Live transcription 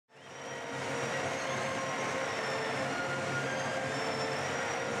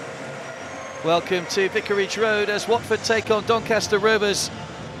Welcome to Vicarage Road as Watford take on Doncaster Rovers.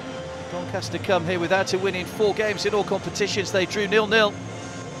 Doncaster come here without a win in 4 games in all competitions. They drew 0-0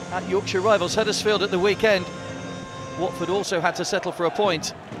 at Yorkshire rivals Huddersfield at the weekend. Watford also had to settle for a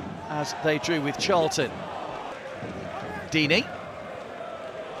point as they drew with Charlton. Deeney.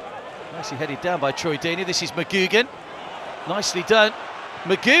 Nicely headed down by Troy Deeney. This is McGugan. Nicely done.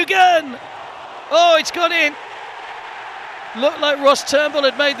 McGugan! Oh, it's gone in. Looked like Ross Turnbull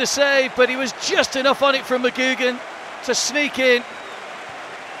had made the save, but he was just enough on it from McGugan to sneak in.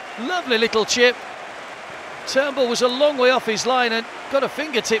 Lovely little chip. Turnbull was a long way off his line and got a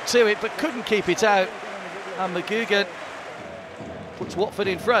fingertip to it, but couldn't keep it out. And McGugan puts Watford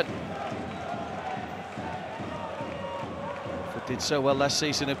in front. Watford did so well last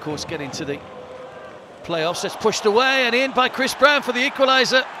season, of course, getting to the playoffs. It's pushed away and in by Chris Brown for the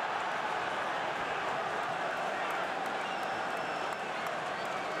equaliser.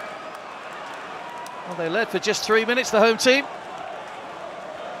 Well, they led for just 3 minutes, the home team.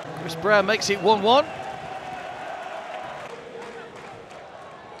 Chris Brown makes it 1-1.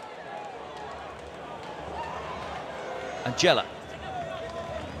 Angela.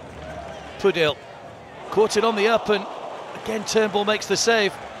 Pudil caught it on the up, and again Turnbull makes the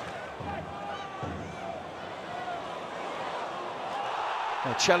save.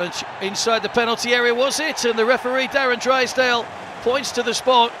 A challenge inside the penalty area, was it? And the referee Darren Drysdale points to the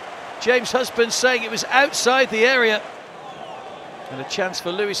spot. James Husband saying it was outside the area. And a chance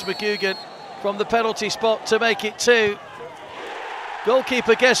for Lewis McGugan from the penalty spot to make it 2.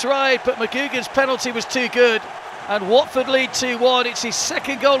 Goalkeeper guessed right, but McGugan's penalty was too good. And Watford lead 2-1. It's his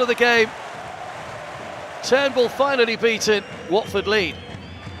second goal of the game. Turnbull finally beaten. Watford lead.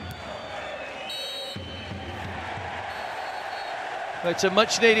 It's a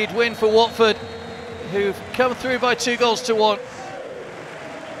much needed win for Watford, who've come through by 2 goals to 1.